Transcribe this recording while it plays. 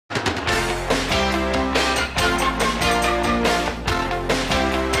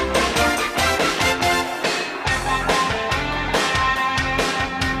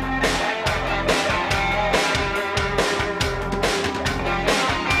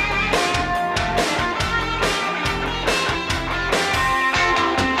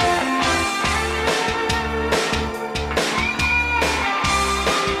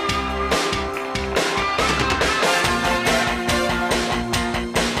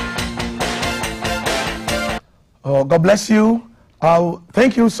God bless you.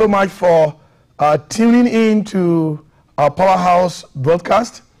 Thank you so much for tuning in to our Powerhouse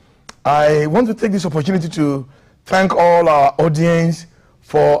broadcast. I want to take this opportunity to thank all our audience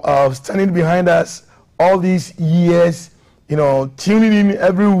for standing behind us all these years, tuning in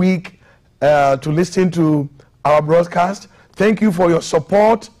every week to listen to our broadcast. Thank you for your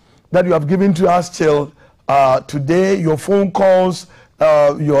support that you have given to us till today. Your phone calls,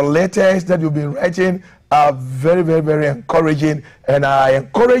 your letters that you've been writing are very, very, very encouraging. And I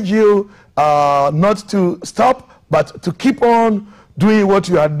encourage you not to stop, but to keep on doing what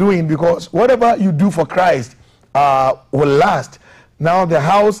you are doing, because whatever you do for Christ will last. Now the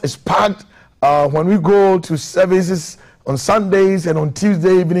house is packed when we go to services on Sundays and on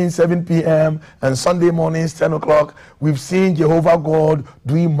Tuesday evening 7 p.m. and Sunday mornings 10 o'clock. We've seen Jehovah God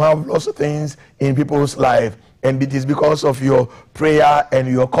doing marvelous things in people's life. And it is because of your prayer and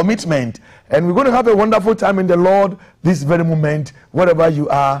your commitment. And we're going to have a wonderful time in the Lord this very moment. Wherever you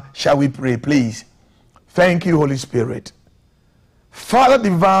are, shall we pray, please? Thank you, Holy Spirit. Father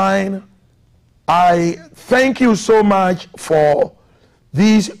divine, I thank you so much for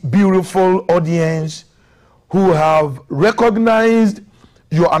this beautiful audience who have recognized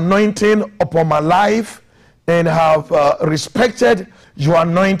your anointing upon my life and have respected your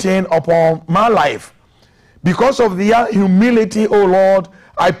anointing upon my life. Because of their humility, oh Lord,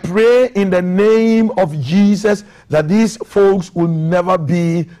 I pray in the name of Jesus that these folks will never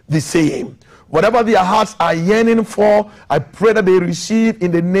be the same. Whatever their hearts are yearning for, I pray that they receive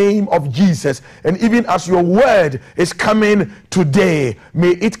in the name of Jesus. And even as your word is coming today,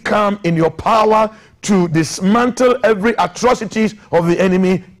 may it come in your power to dismantle every atrocities of the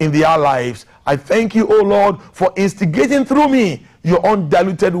enemy in their lives. I thank you, O Lord, for instigating through me your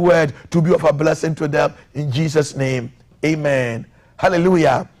undiluted word to be of a blessing to them. In Jesus' name, amen.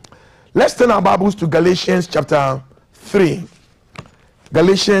 Hallelujah. Let's turn our Bibles to Galatians chapter 3.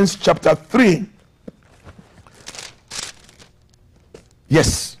 Galatians chapter 3.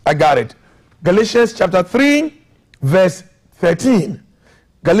 Yes, I got it. Galatians chapter 3, verse 13.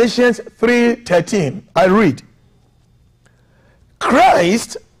 Galatians 3:13. I read.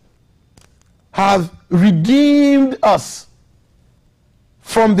 Christ hath redeemed us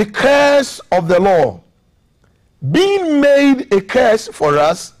from the curse of the law, being made a curse for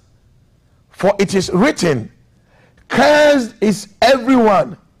us, for it is written, cursed is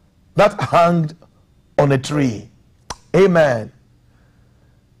everyone that hanged on a tree. Amen.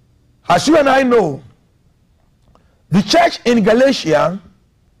 As you and I know, the church in Galatia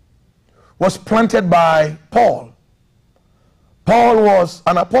was planted by Paul. Paul was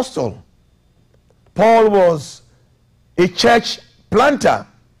an apostle. Paul was a church planter.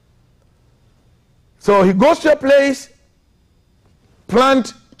 So he goes to a place,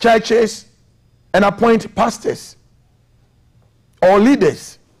 plant churches, and appoint pastors or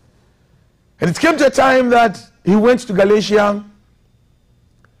leaders. And it came to a time that he went to Galatia,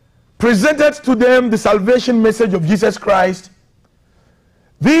 presented to them the salvation message of Jesus Christ.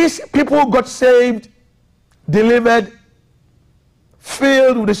 These people got saved, delivered,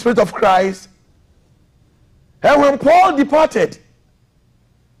 filled with the Spirit of Christ. And when Paul departed,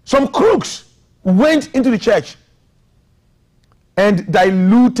 some crooks went into the church and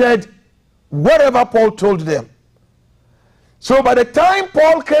diluted whatever Paul told them. So by the time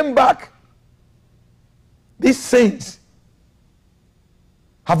Paul came back, these saints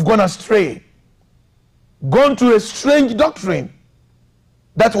have gone astray, gone to a strange doctrine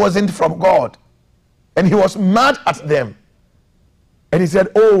that wasn't from God. And he was mad at them. And he said,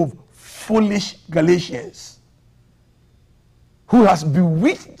 oh, foolish Galatians, who has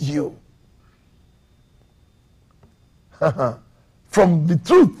bewitched you from the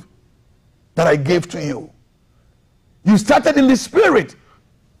truth that I gave to you? You started in the spirit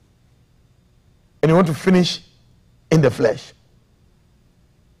and you want to finish in the flesh.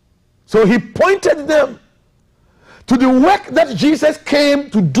 So he pointed them to the work that Jesus came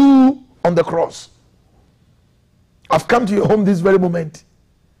to do on the cross. I've come to your home this very moment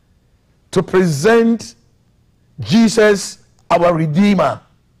to present Jesus, our Redeemer,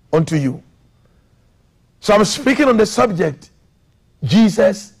 unto you. So I'm speaking on the subject,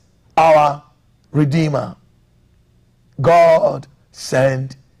 Jesus, our Redeemer. God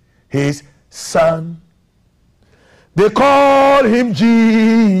sent his Son. They call him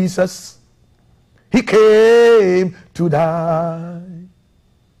Jesus. He came to die.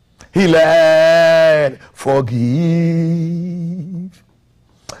 He let forgive.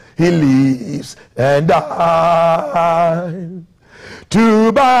 He lives and died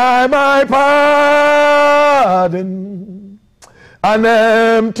to buy my pardon. An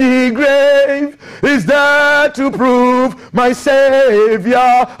empty grave is there to prove my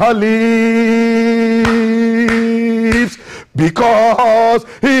Savior lives. Because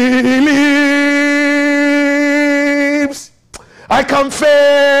he lives, I can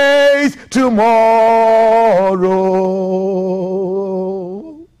face tomorrow.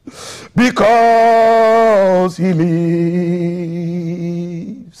 Because he lives,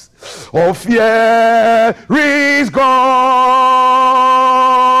 all fear is gone.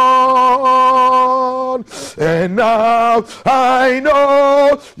 And now I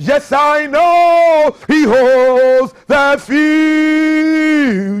know, yes I know, he holds the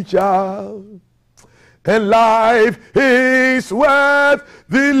future. And life is worth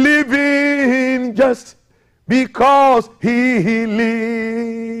the living just because he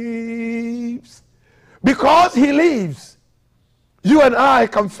lives. Because he lives, you and I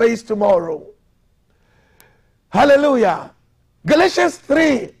can face tomorrow. Hallelujah. Galatians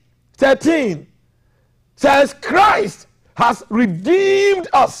 3:13 says, Christ has redeemed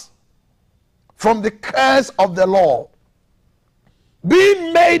us from the curse of the law,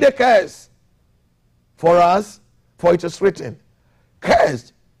 being made a curse for us, for it is written,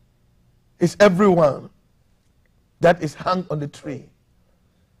 cursed is everyone that is hung on the tree.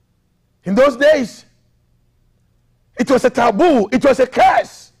 In those days, it was a taboo, it was a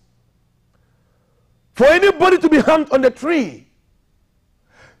curse for anybody to be hung on the tree.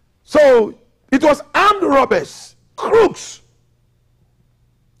 So it was armed robbers, crooks,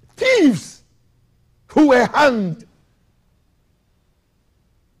 thieves who were hanged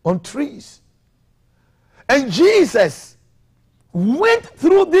on trees. And Jesus went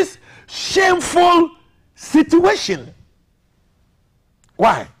through this shameful situation.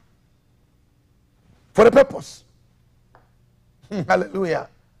 Why? For the purpose. Hallelujah.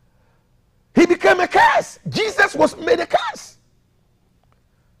 He became a curse. Jesus was made a curse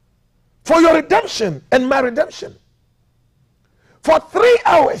for your redemption and my redemption. For 3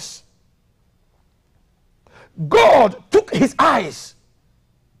 hours, God took his eyes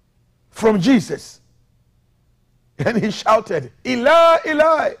from Jesus and he shouted, Eli,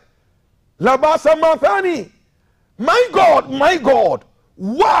 Eli, lama sabachthani. My God,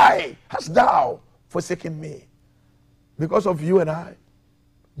 why hast thou forsaken me? Because of you and I,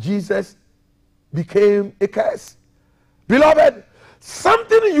 Jesus became a curse. Beloved,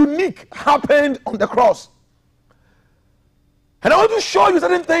 something unique happened on the cross. And I want to show you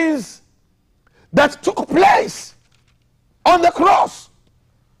certain things that took place on the cross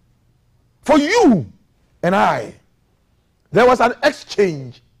for you and I. There was an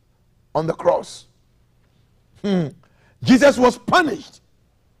exchange on the cross. Jesus was punished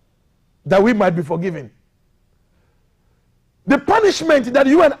that we might be forgiven. The punishment that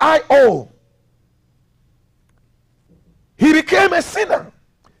you and I owe, he became a sinner.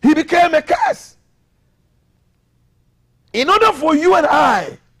 He became a curse. In order for you and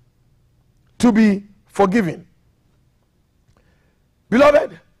I to be forgiven.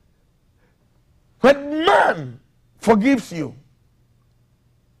 Beloved, when man forgives you,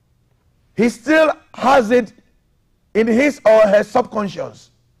 he still has it in his or her subconscious.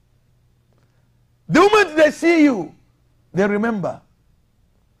 The moment they see you, they remember.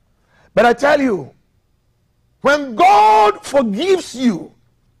 But I tell you, when God forgives you,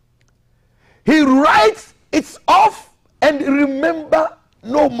 he writes it off and remember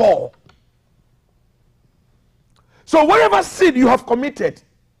no more. So whatever sin you have committed,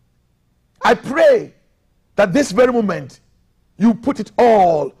 I pray that this very moment you put it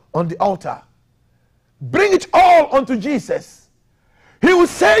all on the altar. Bring it all unto Jesus. He will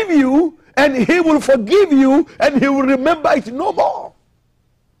save you and he will forgive you and he will remember it no more.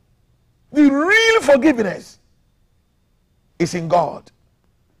 The real forgiveness is in God.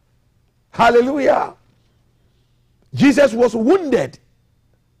 Hallelujah. Jesus was wounded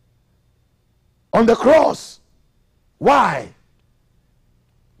on the cross. Why?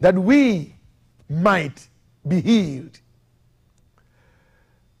 That we might be healed.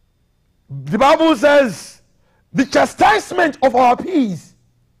 The Bible says the chastisement of our peace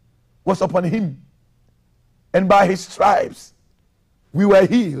was upon him, and by his stripes we were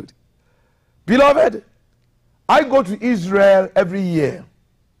healed. Beloved, I go to Israel every year.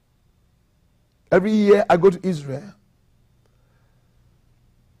 Every year I go to Israel.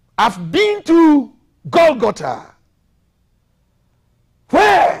 I've been to Golgotha,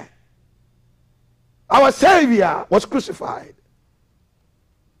 where our Savior was crucified.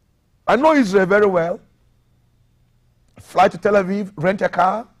 I know Israel very well. Fly to Tel Aviv, rent a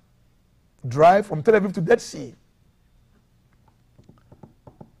car, drive from Tel Aviv to Dead Sea.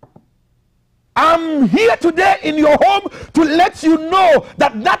 I'm here today in your home to let you know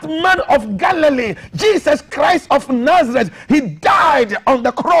that that man of Galilee, Jesus Christ of Nazareth, he died on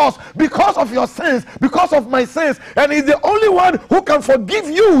the cross because of your sins, because of my sins, and he's the only one who can forgive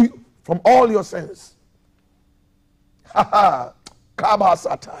you from all your sins. Ha Kaba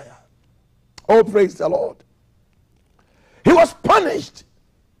Sataya. Oh, praise the Lord. He was punished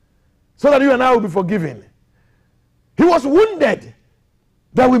so that you and I will be forgiven. He was wounded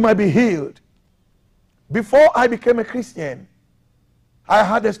that we might be healed. Before I became a Christian, I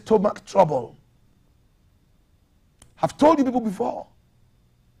had a stomach trouble. I've told you people before.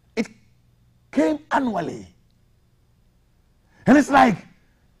 It came annually. And it's like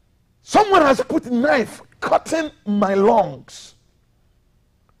someone has put a knife cutting my lungs.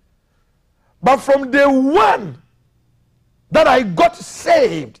 But from day one that I got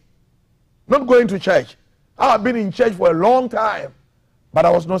saved, not going to church. I have been in church for a long time, but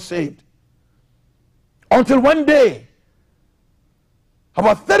I was not saved. Until one day,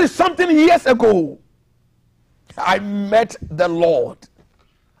 about 30-something years ago, I met the Lord.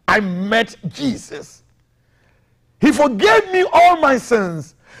 I met Jesus. He forgave me all my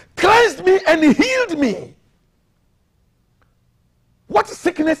sins, cleansed me and healed me. What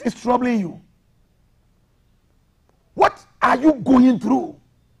sickness is troubling you? What are you going through?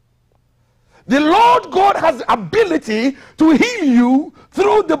 The Lord God has the ability to heal you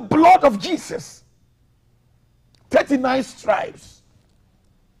through the blood of Jesus. 39 stripes.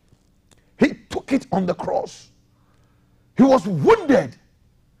 He took it on the cross. He was wounded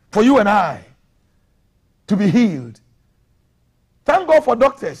for you and I to be healed. Thank God for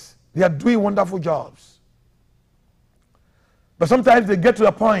doctors. They are doing wonderful jobs. But sometimes they get to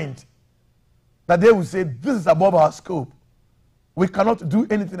a point that they will say, this is above our scope. We cannot do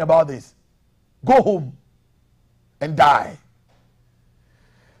anything about this. Go home and die.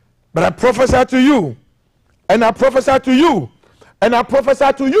 But I prophesy to you, and I prophesy to you, and I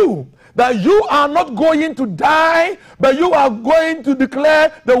prophesy to you that you are not going to die, but you are going to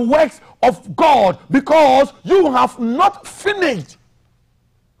declare the works of God, because you have not finished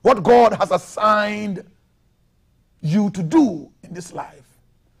what God has assigned you to do in this life.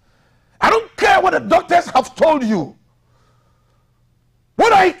 I don't care what the doctors have told you.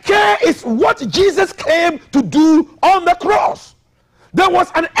 What I care is what Jesus came to do on the cross. There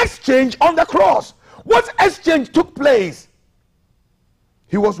was an exchange on the cross. What exchange took place?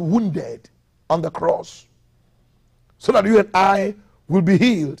 He was wounded on the cross so that you and I will be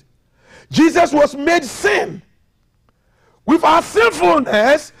healed. Jesus was made sin with our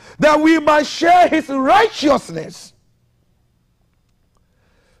sinfulness that we might share his righteousness.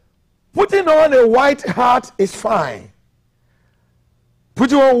 Putting on a white hat is fine.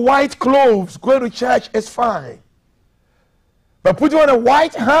 Putting on white clothes, going to church is fine. But putting on a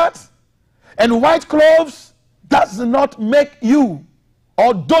white hat and white clothes does not make you,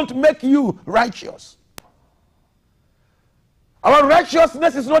 or don't make you, righteous. Our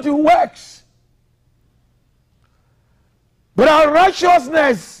righteousness is not in works, but our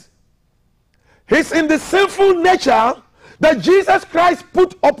righteousness is in the sinful nature that Jesus Christ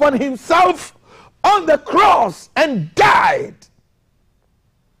put upon himself on the cross and died.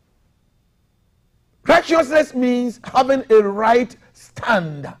 Righteousness means having a right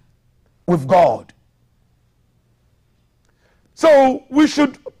stand with God. So we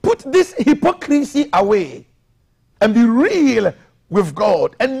should put this hypocrisy away and be real with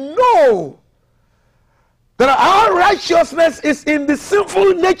God and know that our righteousness is in the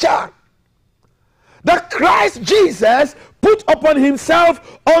sinful nature that Christ Jesus put upon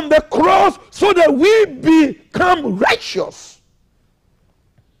himself on the cross so that we become righteous.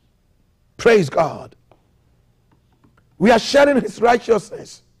 Praise God. We are sharing his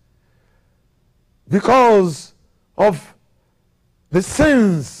righteousness because of the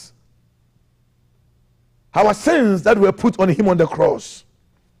sins, our sins that were put on him on the cross.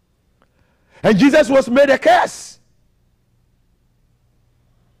 And Jesus was made a curse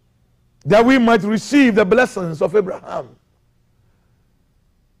that we might receive the blessings of Abraham.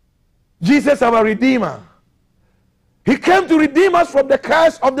 Jesus, our Redeemer, he came to redeem us from the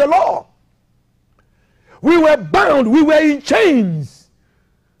curse of the law. We were bound, we were in chains.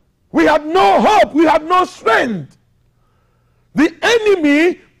 We had no hope, we had no strength. The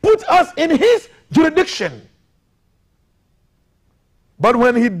enemy put us in his jurisdiction. But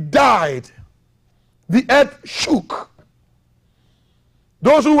when he died, the earth shook.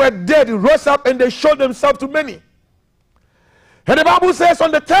 Those who were dead rose up and they showed themselves to many. And the Bible says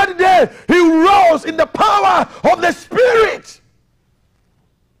on the third day, he rose in the power of the Spirit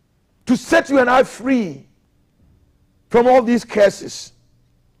to set you and I free from all these curses.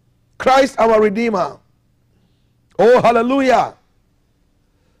 Christ our Redeemer. Oh, hallelujah.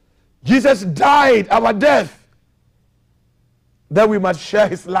 Jesus died our death that we might share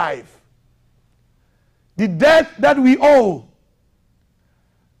his life. The death that we owe,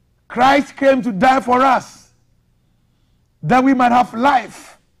 Christ came to die for us that we might have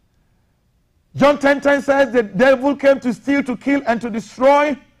life. John 10:10 says the devil came to steal, to kill, and to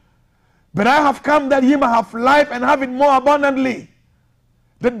destroy. But I have come that ye might have life and have it more abundantly.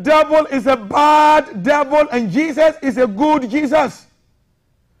 The devil is a bad devil and Jesus is a good Jesus.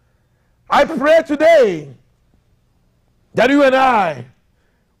 I pray today that you and I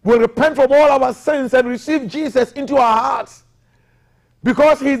will repent from all our sins and receive Jesus into our hearts,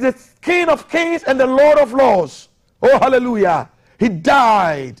 because he is the King of kings and the Lord of lords. Oh, hallelujah. He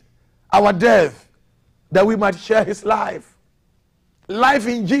died our death that we might share his life. Life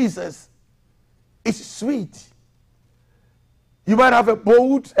in Jesus is sweet. You might have a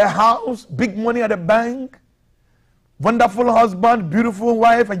boat, a house, big money at the bank, wonderful husband, beautiful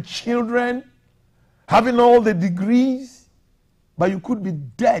wife and children, having all the degrees, but you could be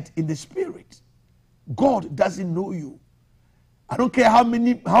dead in the spirit. God doesn't know you. I don't care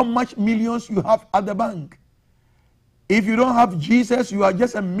how much millions you have at the bank. If you don't have Jesus, you are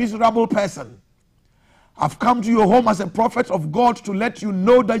just a miserable person. I've come to your home as a prophet of God to let you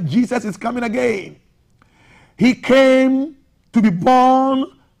know that Jesus is coming again. He came to be born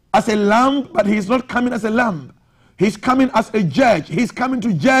as a lamb, but he is not coming as a lamb. He's coming as a judge. He's coming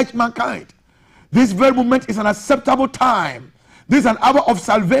to judge mankind. This very moment is an acceptable time. This is an hour of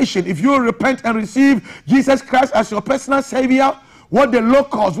salvation. If you repent and receive Jesus Christ as your personal savior, what the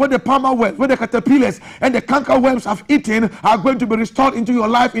locusts, what the palmer worms, what the caterpillars and the cankerworms have eaten are going to be restored into your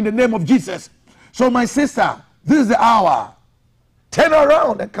life in the name of Jesus. So my sister, this is the hour. Turn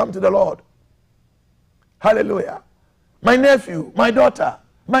around and come to the Lord. Hallelujah. My nephew, my daughter,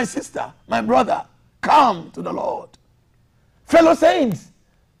 my sister, my brother, come to the Lord. Fellow saints,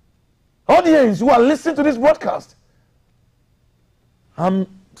 audience who are listening to this broadcast, I'm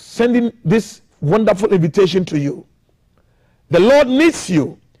sending this wonderful invitation to you. The Lord needs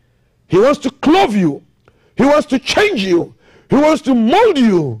you. He wants to clothe you. He wants to change you. He wants to mold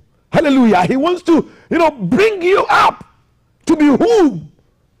you. Hallelujah. He wants to, bring you up to be who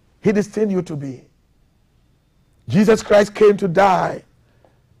he destined you to be. Jesus Christ came to die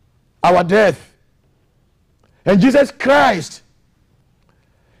our death. And Jesus Christ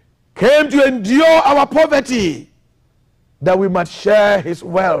came to endure our poverty that we might share his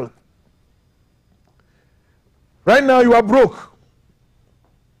wealth. Right now you are broke,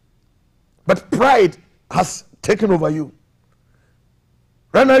 but pride has taken over you.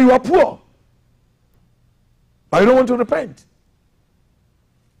 Right now you are poor, but you don't want to repent.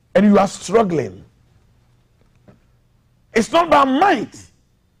 And you are struggling. It's not by might,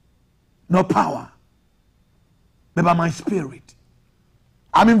 nor power, but by my spirit.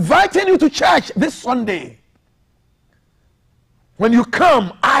 I'm inviting you to church this Sunday. When you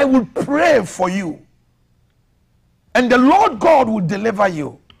come, I will pray for you. And the Lord God will deliver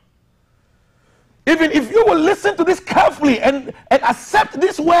you. Even if you will listen to this carefully and accept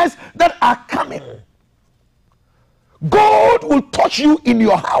these words that are coming, God will touch you in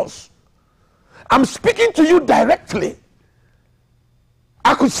your house. I'm speaking to you directly.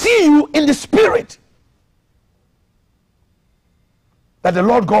 I could see you in the spirit. That the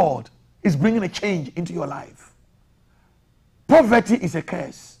Lord God is bringing a change into your life. Poverty is a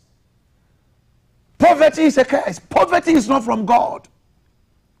curse. Poverty is a curse. Poverty is not from God.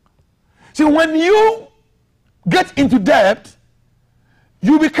 See, when you get into debt,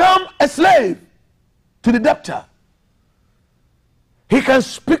 you become a slave to the debtor. He can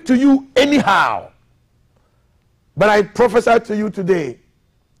speak to you anyhow. But I prophesy to you today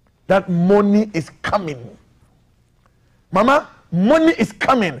that money is coming. Mama, money is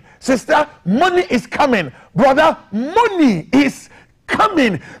coming. Sister, money is coming. Brother, money is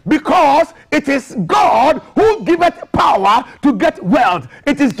coming, because it is God who giveth power to get wealth.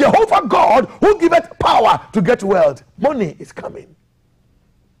 It is Jehovah God who giveth power to get wealth. Money is coming.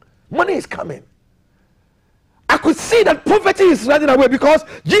 Money is coming. I could see that poverty is running away, because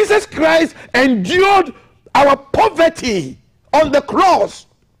Jesus Christ endured our poverty on the cross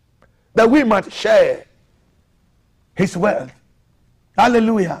that we might share his wealth.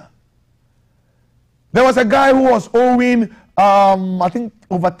 Hallelujah. There was a guy who was owing I think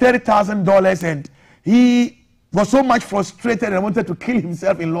over $30,000, and he was so much frustrated and wanted to kill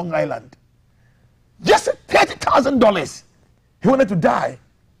himself in Long Island. Just $30,000. He wanted to die.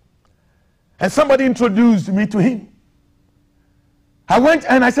 And somebody introduced me to him. I went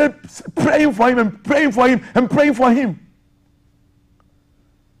and I said, praying for him and praying for him and praying for him.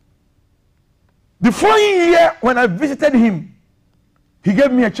 The following year, when I visited him, he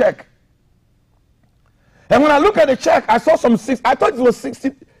gave me a check. And when I looked at the check, I saw I thought it was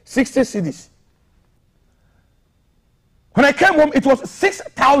 60 cedis. When I came home, it was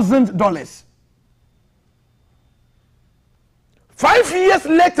 $6,000. 5 years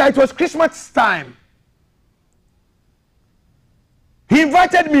later, it was Christmas time. He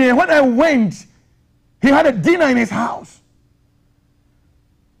invited me, and when I went, he had a dinner in his house.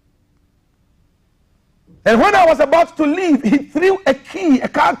 And when I was about to leave, he threw a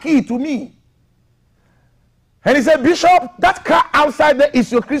car key to me. And he said, Bishop, that car outside there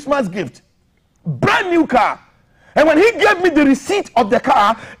is your Christmas gift. Brand new car. And when he gave me the receipt of the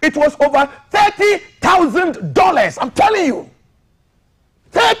car, it was over $30,000. I'm telling you.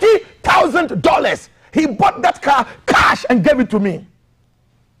 $30,000. He bought that car cash and gave it to me.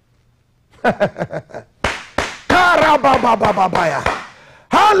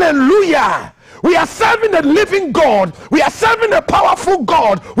 Hallelujah. We are serving a living God. We are serving a powerful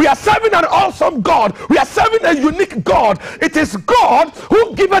God. We are serving an awesome God. We are serving a unique God. It is God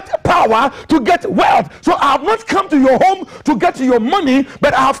who giveth power to get wealth. So I have not come to your home to get your money,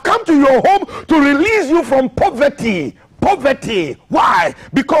 but I have come to your home to release you from poverty. Poverty. Why?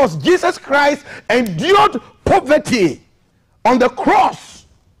 Because Jesus Christ endured poverty on the cross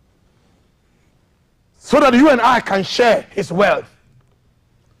so that you and I can share his wealth.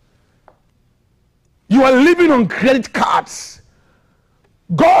 You are living on credit cards.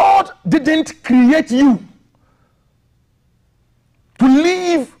 God didn't create you to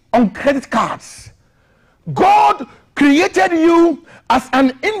live on credit cards. God created you as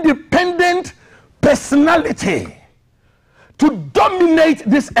an independent personality to dominate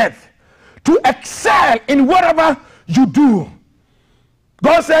this earth, to excel in whatever you do.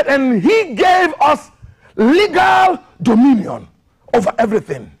 God said, and he gave us legal dominion over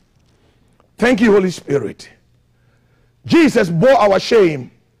everything. Thank you, Holy Spirit. Jesus bore our shame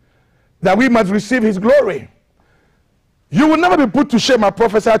that we might receive his glory. You will never be put to shame, I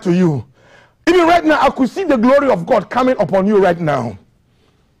prophesy to you. Even right now, I could see the glory of God coming upon you right now.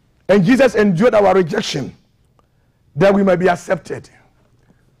 And Jesus endured our rejection that we might be accepted.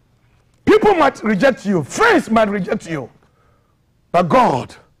 People might reject you. Friends might reject you. But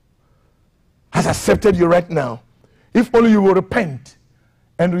God has accepted you right now. If only you will repent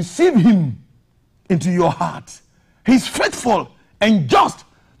and receive him into your heart. He's faithful and just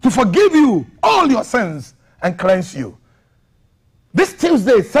to forgive you all your sins and cleanse you. This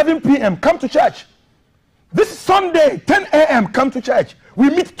Tuesday, 7 p.m., come to church. This Sunday, 10 a.m., come to church. We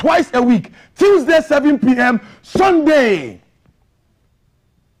meet twice a week. Tuesday, 7 p.m., Sunday,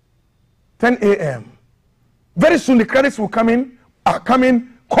 10 a.m. Very soon the credits will come in.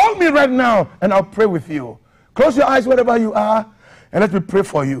 Call me right now and I'll pray with you. Close your eyes wherever you are and let me pray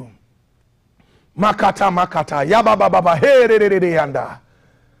for you. Makata, yababa, hey, yanda.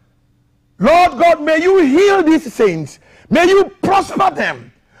 Lord God, may you heal these saints. May you prosper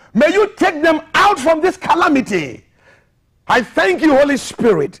them. May you take them out from this calamity. I thank you, Holy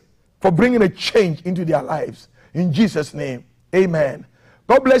Spirit, for bringing a change into their lives. In Jesus' name, amen.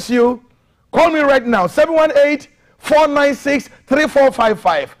 God bless you. Call me right now,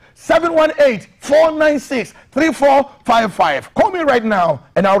 718-496-3455. 718-496-3455. Call me right now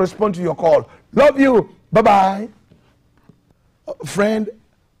and I'll respond to your call. Love you. Bye-bye. Friend,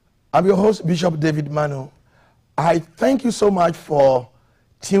 I'm your host, Bishop David Manu. I thank you so much for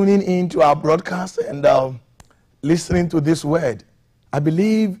tuning in to our broadcast and listening to this word. I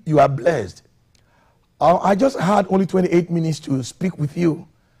believe you are blessed. I just had only 28 minutes to speak with you.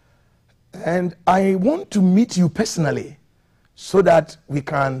 And I want to meet you personally so that we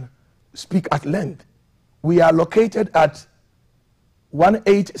can speak at length. We are located at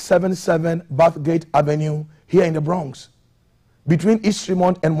 1877 Bathgate Avenue here in the Bronx, between East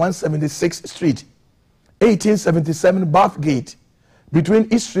Tremont and 176th Street. 1877 Bathgate,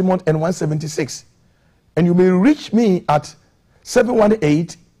 between East Tremont and 176. And you may reach me at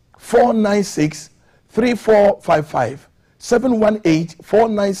 718-496-3455.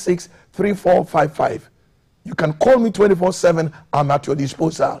 718-496-3455. You can call me 24/7. I'm at your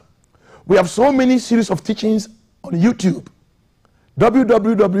disposal. We have so many series of teachings on YouTube.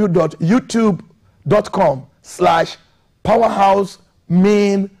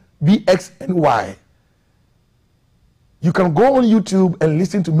 www.youtube.com/powerhousemainbxny. You can go on YouTube and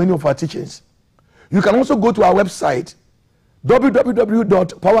listen to many of our teachings. You can also go to our website,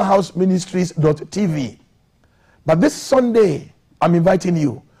 www.powerhouseministries.tv. But this Sunday, I'm inviting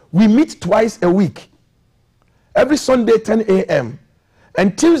you. We meet twice a week. Every Sunday, 10 a.m.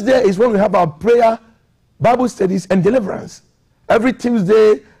 And Tuesday is when we have our prayer, Bible studies, and deliverance. Every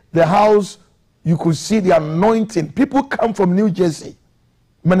Tuesday, the house you could see the anointing. People come from New Jersey,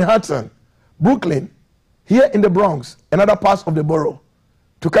 Manhattan, Brooklyn, here in the Bronx, and other parts of the borough,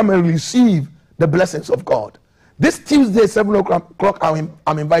 to come and receive the blessings of God. This Tuesday, 7 o'clock,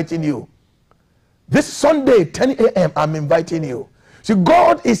 I'm inviting you. This Sunday, 10 a.m., I'm inviting you. See,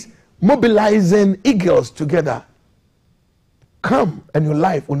 God is mobilizing eagles together. Come, and your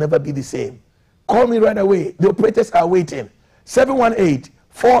life will never be the same. Call me right away. The operators are waiting.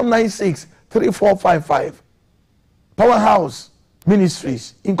 718-496-3455. Powerhouse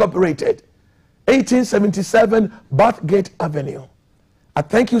Ministries, Incorporated, 1877 Bathgate Avenue. I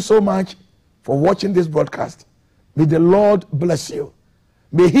thank you so much for watching this broadcast. May the Lord bless you.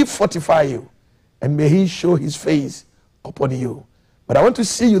 May He fortify you. And may He show His face upon you. But I want to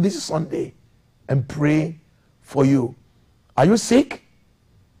see you this Sunday and pray for you. Are you sick?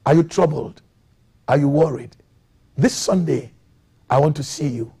 Are you troubled? Are you worried? This Sunday, I want to see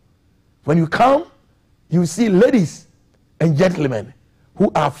you. When you come, you see ladies and gentlemen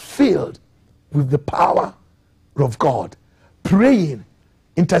who are filled with the power of God, praying,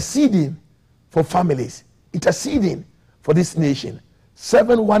 interceding for families, interceding for this nation.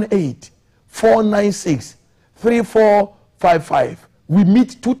 718-496-3455. We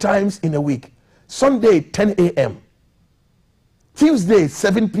meet 2 times in a week. Sunday, 10 a.m. Tuesday,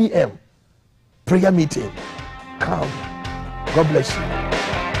 7 p.m. Prayer meeting. Come. God bless you.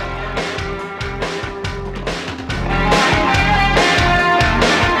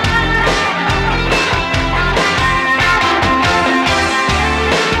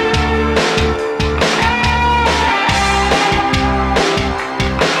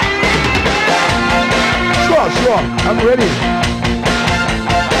 Sure, I'm ready.